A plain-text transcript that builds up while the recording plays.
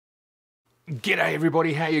G'day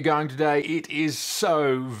everybody, how you going today? It is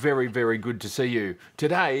so very good to see you.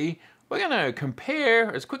 Today we're going to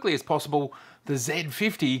compare as quickly as possible the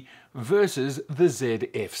Z50 versus the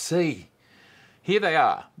ZFC. Here they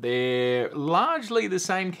are. They're largely the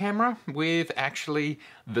same camera with actually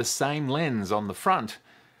the same lens on the front.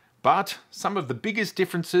 But some of the biggest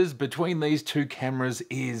differences between these two cameras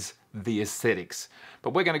is the aesthetics.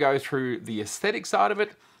 But we're going to go through the aesthetic side of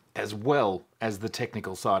it as well as the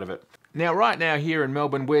technical side of it. Now, right now here in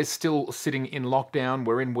Melbourne, we're still sitting in lockdown.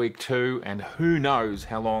 We're in week 2 and who knows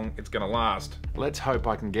how long it's going to last. Let's hope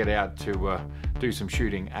I can get out to do some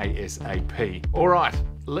shooting ASAP. All right,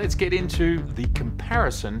 let's get into the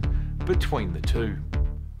comparison between the two.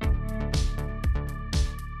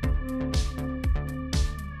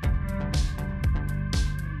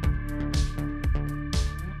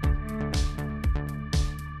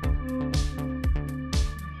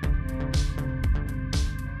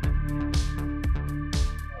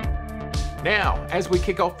 Now, as we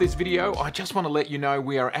kick off this video, I just want to let you know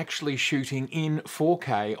we are actually shooting in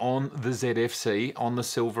 4K on the ZFC on the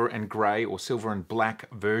silver and grey or silver and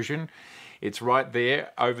black version. It's right there,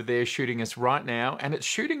 over there, shooting us right now, and it's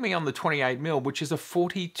shooting me on the 28mm, which is a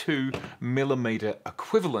 42mm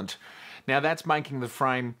equivalent. Now that's making the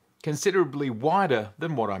frame considerably wider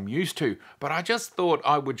than what I'm used to, but I just thought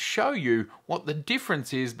I would show you what the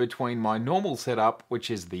difference is between my normal setup, which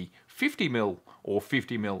is the 50mm or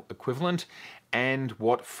 50mm equivalent, and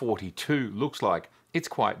what 42 looks like. It's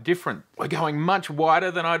quite different. We're going much wider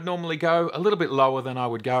than I'd normally go, a little bit lower than I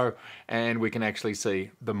would go, and we can actually see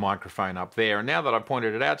the microphone up there. And now that I've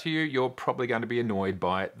pointed it out to you, you're probably going to be annoyed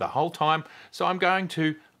by it the whole time, so I'm going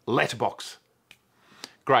to letterbox.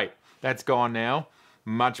 Great, that's gone now.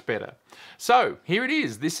 Much better. So here it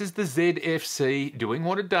is. This is the ZFC doing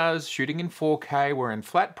what it does, shooting in 4K. We're in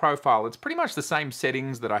flat profile. It's pretty much the same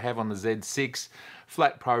settings that I have on the Z6.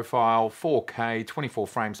 Flat profile, 4K, 24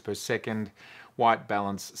 frames per second, white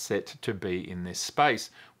balance set to be in this space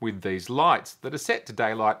with these lights that are set to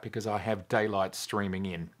daylight because I have daylight streaming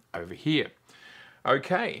in over here.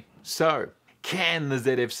 Okay, so can the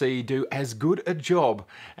ZFC do as good a job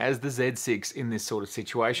as the Z6 in this sort of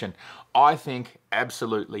situation? I think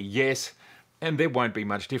absolutely yes, and there won't be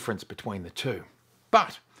much difference between the two.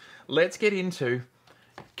 But let's get into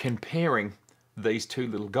comparing these two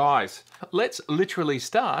little guys. Let's literally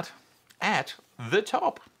start at the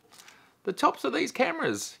top. The tops of these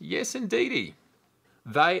cameras, yes indeedy.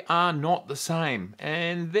 They are not the same,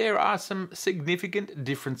 and there are some significant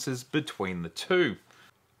differences between the two.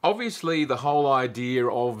 Obviously, the whole idea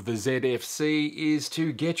of the ZFC is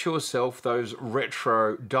to get yourself those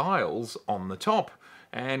retro dials on the top.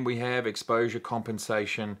 And we have exposure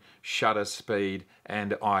compensation, shutter speed,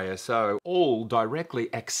 and ISO, all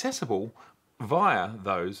directly accessible via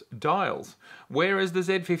those dials. Whereas the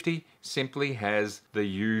Z50 simply has the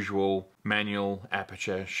usual manual,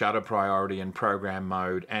 aperture, shutter priority, and program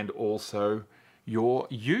mode, and also your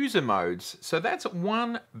user modes. So that's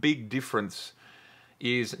one big difference,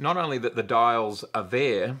 is not only that the dials are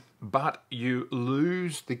there, but you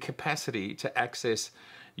lose the capacity to access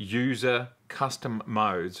user custom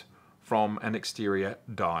modes from an exterior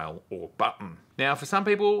dial or button. Now, for some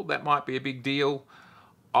people, that might be a big deal.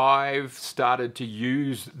 I've started to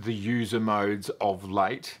use the user modes of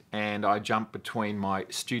late, and I jump between my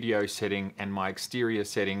studio setting and my exterior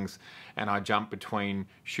settings, and I jump between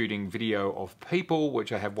shooting video of people,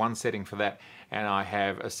 which I have one setting for that, and I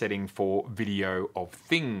have a setting for video of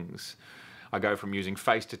things. I go from using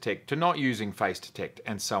face detect to not using face detect,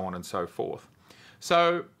 and so on and so forth.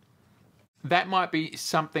 So that might be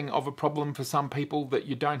something of a problem for some people, that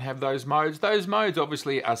you don't have those modes. Those modes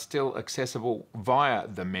obviously are still accessible via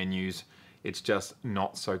the menus. It's just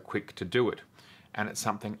not so quick to do it. And it's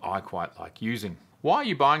something I quite like using. Why are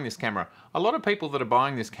you buying this camera? A lot of people that are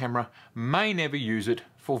buying this camera may never use it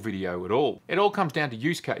for video at all. It all comes down to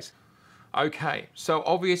use case. Okay, so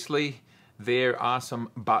obviously there are some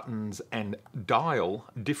buttons and dial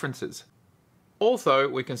differences. Also,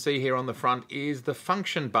 we can see here on the front is the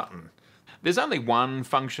function button. There's only one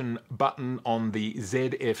function button on the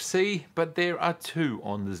ZFC, but there are two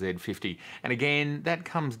on the Z50. And again, that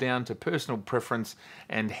comes down to personal preference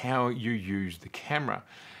and how you use the camera.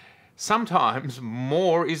 Sometimes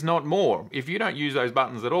more is not more. If you don't use those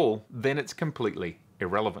buttons at all, then it's completely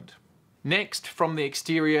irrelevant. Next, from the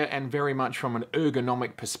exterior and very much from an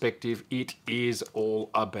ergonomic perspective, it is all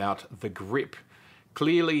about the grip.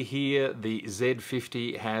 Clearly here the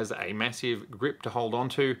Z50 has a massive grip to hold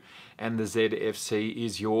onto, and the ZFC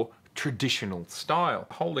is your traditional style.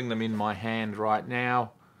 Holding them in my hand right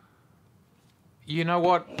now, you know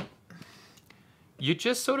what? You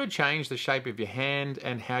just sort of change the shape of your hand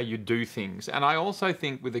and how you do things. And I also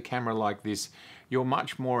think with a camera like this, you're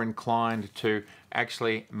much more inclined to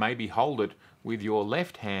actually maybe hold it with your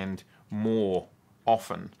left hand more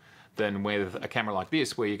often than with a camera like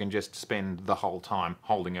this, where you can just spend the whole time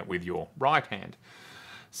holding it with your right hand.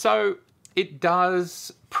 So it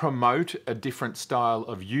does promote a different style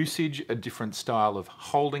of usage, a different style of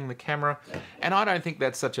holding the camera, and I don't think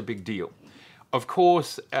that's such a big deal. Of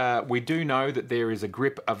course, we do know that there is a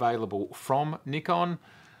grip available from Nikon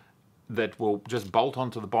that will just bolt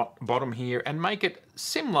onto the bottom here and make it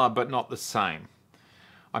similar but not the same.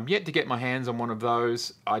 I'm yet to get my hands on one of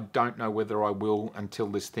those. I don't know whether I will until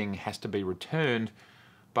this thing has to be returned,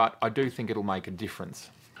 but I do think it'll make a difference.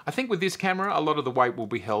 I think with this camera, a lot of the weight will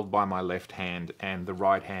be held by my left hand, and the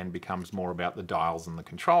right hand becomes more about the dials and the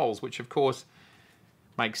controls, which of course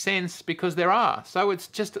makes sense because there are. So it's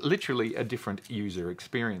just literally a different user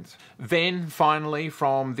experience. Then finally,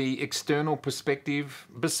 from the external perspective,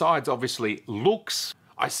 besides obviously looks,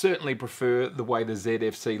 I certainly prefer the way the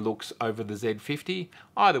ZFC looks over the Z50.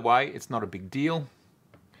 Either way, it's not a big deal.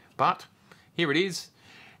 But here it is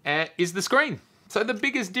the screen. So the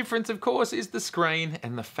biggest difference, of course, is the screen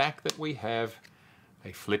and the fact that we have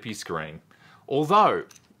a flippy screen. Although,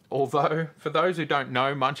 for those who don't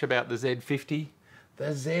know much about the Z50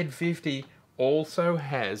 also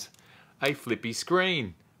has a flippy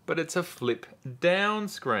screen, but it's a flip down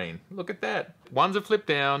screen. Look at that. One's a flip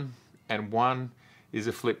down and one is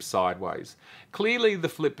a flip sideways. Clearly the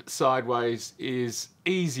flip sideways is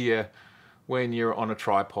easier when you're on a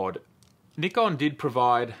tripod. Nikon did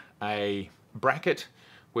provide a bracket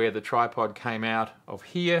where the tripod came out of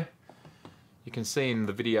here. You can see in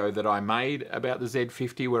the video that I made about the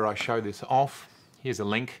Z50 where I show this off. Here's a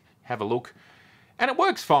link, have a look. And it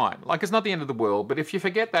works fine, like it's not the end of the world, but if you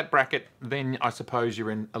forget that bracket, then I suppose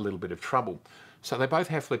you're in a little bit of trouble. So they both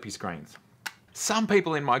have flippy screens. Some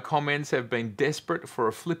people in my comments have been desperate for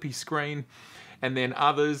a flippy screen, and then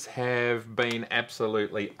others have been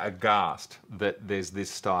absolutely aghast that there's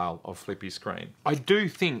this style of flippy screen. I do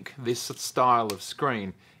think this style of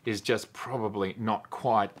screen is just probably not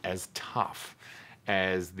quite as tough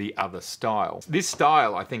as the other style. This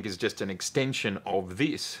style, I think, is just an extension of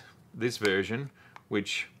this version,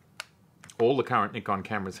 which all the current Nikon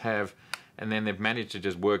cameras have, and then they've managed to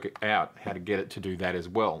just work out how to get it to do that as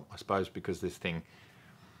well. I suppose because this thing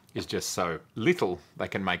is just so little, they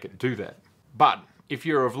can make it do that. But if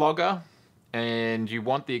you're a vlogger and you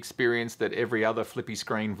want the experience that every other flippy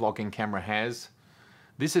screen vlogging camera has,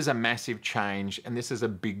 this is a massive change, and this is a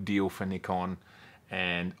big deal for Nikon,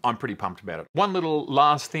 and I'm pretty pumped about it. One little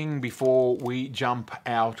last thing before we jump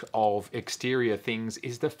out of exterior things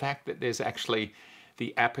is the fact that there's actually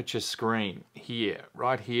the aperture screen here.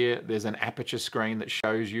 Right here, there's an aperture screen that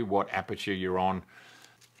shows you what aperture you're on.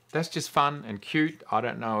 That's just fun and cute. I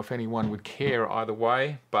don't know if anyone would care either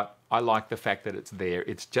way, but I like the fact that it's there.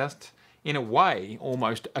 It's just, in a way,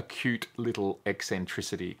 almost a cute little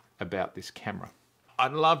eccentricity about this camera.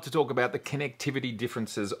 I'd love to talk about the connectivity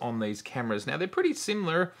differences on these cameras. Now, they're pretty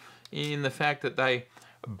similar in the fact that they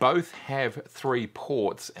both have 3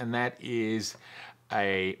 ports, and that is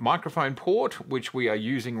a microphone port, which we are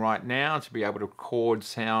using right now to be able to record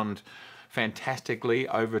sound fantastically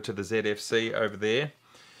over to the ZFC over there.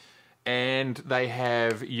 And they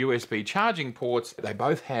have USB charging ports. They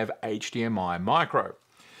both have HDMI micro.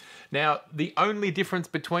 Now, the only difference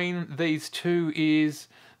between these two is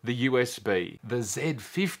the USB. The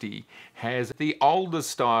Z50 has the older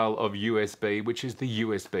style of USB, which is the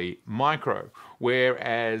USB micro,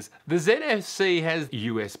 whereas the ZFC has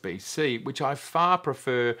USB-C, which I far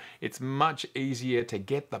prefer. It's much easier to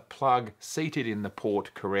get the plug seated in the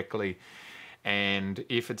port correctly, and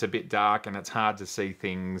if it's a bit dark and it's hard to see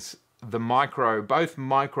things, the micro, both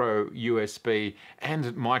micro USB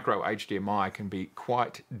and micro HDMI can be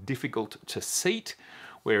quite difficult to seat,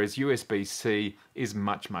 whereas USB-C is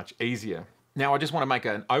much, much easier. Now, I just want to make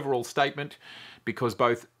an overall statement, because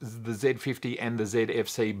both the Z50 and the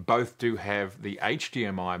ZFC both do have the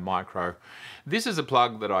HDMI micro. This is a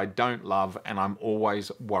plug that I don't love, and I'm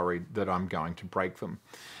always worried that I'm going to break them.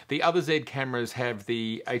 The other Z cameras have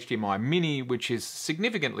the HDMI Mini, which is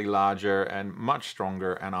significantly larger and much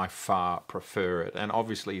stronger, and I far prefer it. And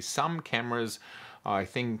obviously some cameras, I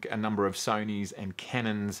think a number of Sonys and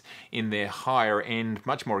Canons in their higher end,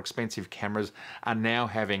 much more expensive cameras are now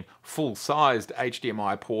having full-sized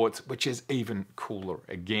HDMI ports, which is even cooler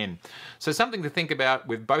again. So something to think about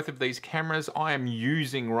with both of these cameras. I am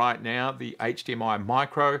using right now the HDMI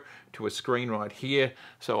micro to a screen right here,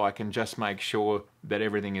 so I can just make sure that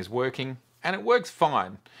everything is working, and it works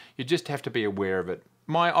fine. You just have to be aware of it.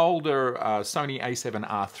 My older Sony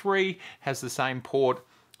a7R III has the same port.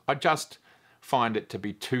 I just find it to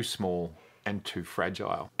be too small and too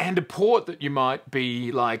fragile. And a port that you might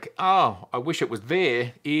be like, oh, I wish it was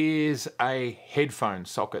there, is a headphone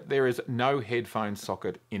socket. There is no headphone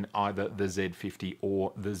socket in either the Z50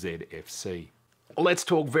 or the ZFC. Let's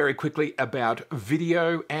talk very quickly about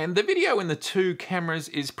video, and the video in the two cameras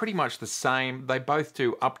is pretty much the same. They both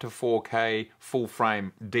do up to 4K full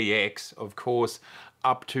frame DX, of course,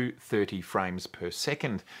 up to 30 frames per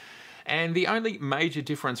second. And the only major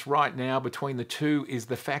difference right now between the two is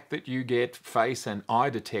the fact that you get face and eye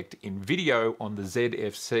detect in video on the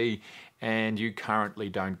ZFC, and you currently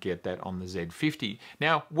don't get that on the Z50.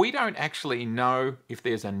 Now, we don't actually know if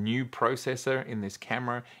there's a new processor in this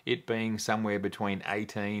camera, it being somewhere between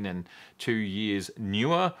 18 and 2 years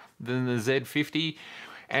newer than the Z50,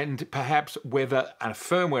 and perhaps whether a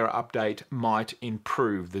firmware update might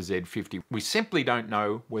improve the Z50. We simply don't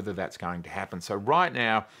know whether that's going to happen. So right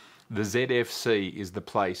now, the ZFC is the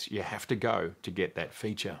place you have to go to get that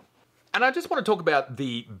feature. And I just want to talk about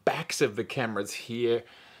the backs of the cameras here.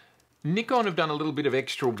 Nikon have done a little bit of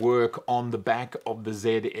extra work on the back of the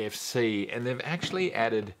ZFC, and they've actually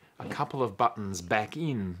added a couple of buttons back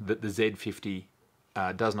in that the Z50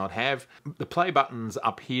 does not have. The play button's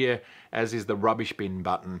up here, as is the rubbish bin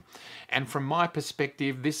button. And from my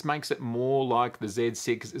perspective, this makes it more like the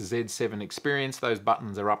Z6, Z7 experience. Those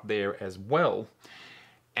buttons are up there as well.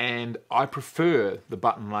 And I prefer the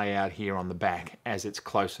button layout here on the back as it's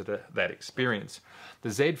closer to that experience. The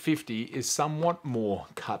Z50 is somewhat more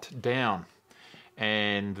cut down,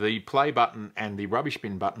 and the play button and the rubbish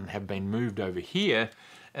bin button have been moved over here,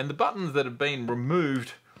 and the buttons that have been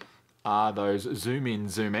removed are those zoom in,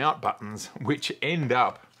 zoom out buttons, which end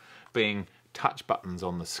up being touch buttons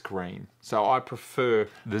on the screen. So I prefer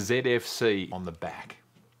the ZFC on the back.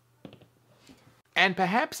 And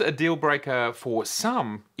perhaps a deal breaker for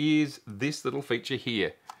some is this little feature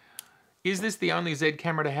here. Is this the only Z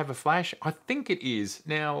camera to have a flash? I think it is.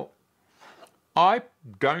 Now, I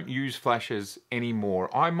don't use flashes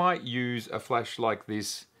anymore. I might use a flash like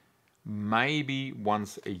this maybe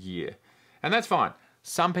once a year. And that's fine.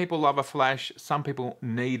 Some people love a flash, some people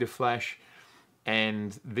need a flash.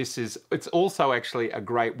 And it's also actually a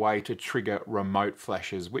great way to trigger remote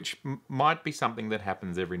flashes, which might be something that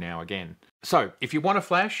happens every now and again. So if you want a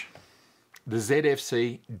flash, the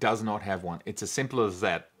ZFC does not have one. It's as simple as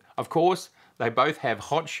that. Of course, they both have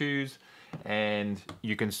hot shoes, and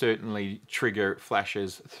you can certainly trigger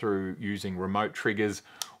flashes through using remote triggers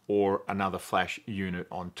or another flash unit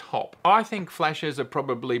on top. I think flashes are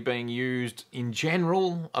probably being used in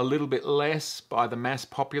general a little bit less by the mass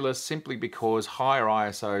populace, simply because higher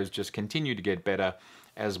ISOs just continue to get better,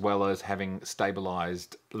 as well as having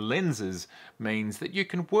stabilized lenses means that you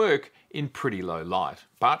can work in pretty low light.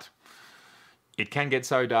 But it can get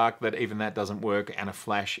so dark that even that doesn't work, and a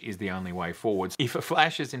flash is the only way forward. If a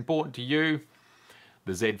flash is important to you,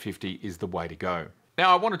 the Z50 is the way to go.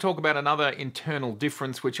 Now, I want to talk about another internal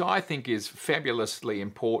difference, which I think is fabulously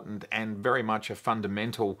important and very much a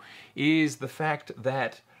fundamental, is the fact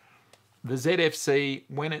that the ZFC,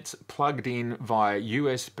 when it's plugged in via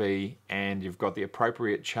USB and you've got the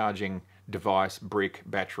appropriate charging device, brick,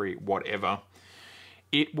 battery, whatever,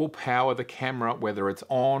 it will power the camera whether it's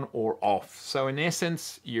on or off. So in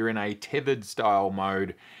essence, you're in a tethered style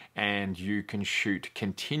mode and you can shoot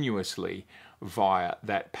continuously via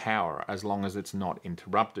that power as long as it's not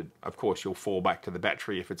interrupted. Of course, you'll fall back to the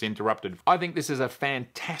battery if it's interrupted. I think this is a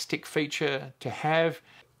fantastic feature to have.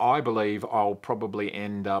 I believe I'll probably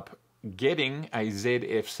end up getting a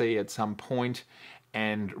ZFC at some point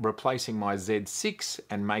and replacing my Z6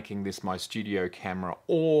 and making this my studio camera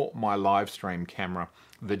or my live stream camera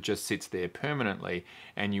that just sits there permanently,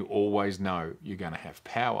 and you always know you're going to have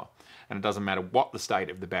power. And it doesn't matter what the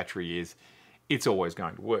state of the battery is, it's always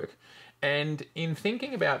going to work. And in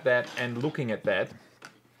thinking about that and looking at that,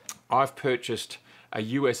 I've purchased a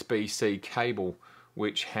USB-C cable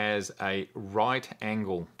which has a right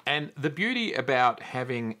angle. And the beauty about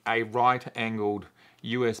having a right-angled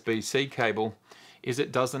USB-C cable is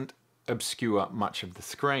it doesn't obscure much of the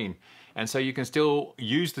screen. And so you can still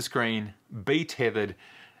use the screen, be tethered,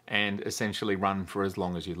 and essentially run for as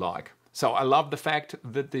long as you like. So I love the fact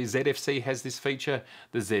that the ZFC has this feature,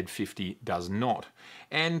 the Z50 does not.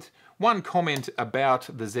 And one comment about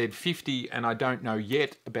the Z50, and I don't know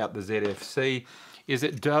yet about the ZFC, is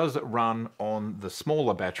it does run on the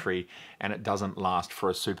smaller battery and it doesn't last for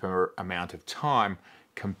a super amount of time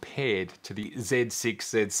compared to the Z6,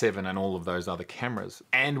 Z7 and all of those other cameras.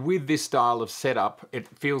 And with this style of setup, it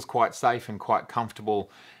feels quite safe and quite comfortable,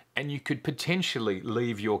 and you could potentially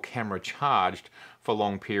leave your camera charged for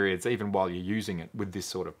long periods, even while you're using it with this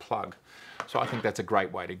sort of plug. So I think that's a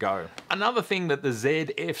great way to go. Another thing that the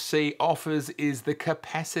Z50 offers is the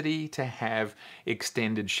capacity to have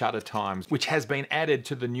extended shutter times, which has been added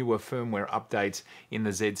to the newer firmware updates in the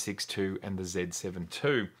Z62 and the Z7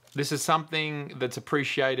 II. This is something that's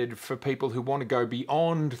appreciated for people who want to go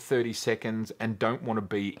beyond 30 seconds and don't want to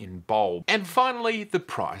be in bulb. And finally, the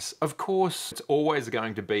price. Of course, it's always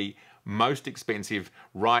going to be most expensive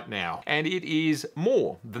right now, and it is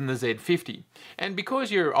more than the Z50. And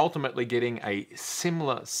because you're ultimately getting a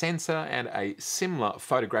similar sensor and a similar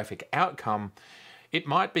photographic outcome, it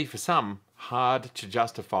might be for some hard to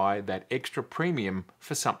justify that extra premium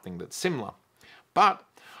for something that's similar. But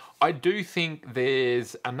I do think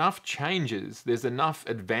there's enough changes, there's enough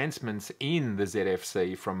advancements in the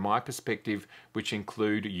ZFC from my perspective, which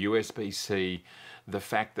include USB-C, the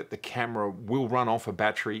fact that the camera will run off a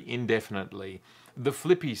battery indefinitely, the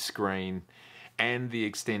flippy screen, and the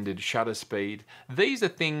extended shutter speed. These are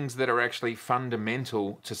things that are actually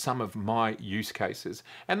fundamental to some of my use cases,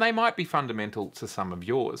 and they might be fundamental to some of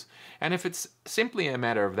yours. And if it's simply a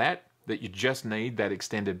matter of that you just need that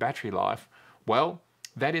extended battery life, well,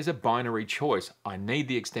 that is a binary choice. I need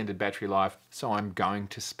the extended battery life, so I'm going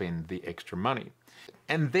to spend the extra money.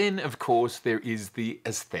 And then, of course, there is the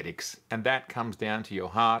aesthetics, and that comes down to your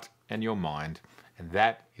heart and your mind, and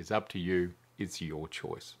that is up to you. It's your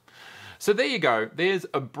choice. So there you go. There's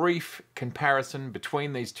a brief comparison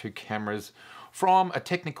between these two cameras from a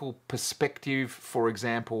technical perspective, for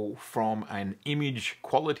example, from an image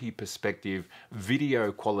quality perspective,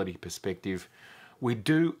 video quality perspective. We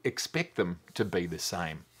do expect them to be the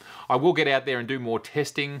same. I will get out there and do more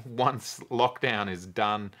testing once lockdown is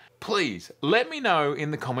done. Please let me know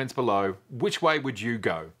in the comments below, which way would you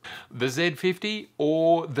go? The Z50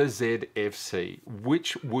 or the ZFC?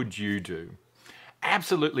 Which would you do?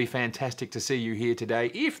 Absolutely fantastic to see you here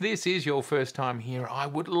today. If this is your first time here, I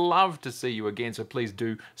would love to see you again, so please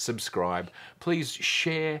do subscribe. Please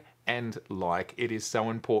share and like. It is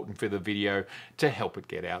so important for the video to help it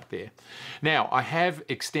get out there. Now, I have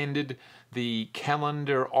extended the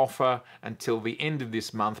calendar offer until the end of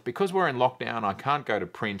this month. Because we're in lockdown, I can't go to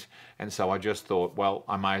print, and so I just thought, well,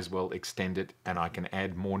 I may as well extend it, and I can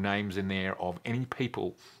add more names in there of any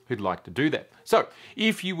people who'd like to do that. So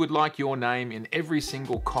if you would like your name in every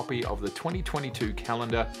single copy of the 2022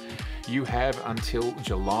 calendar, you have until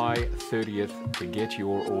July 30th to get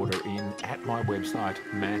your order in at my website,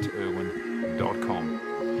 mattirwin.com.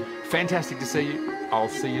 Fantastic to see you. I'll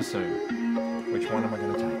see you soon. Which one am I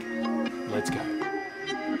going to take? Let's go.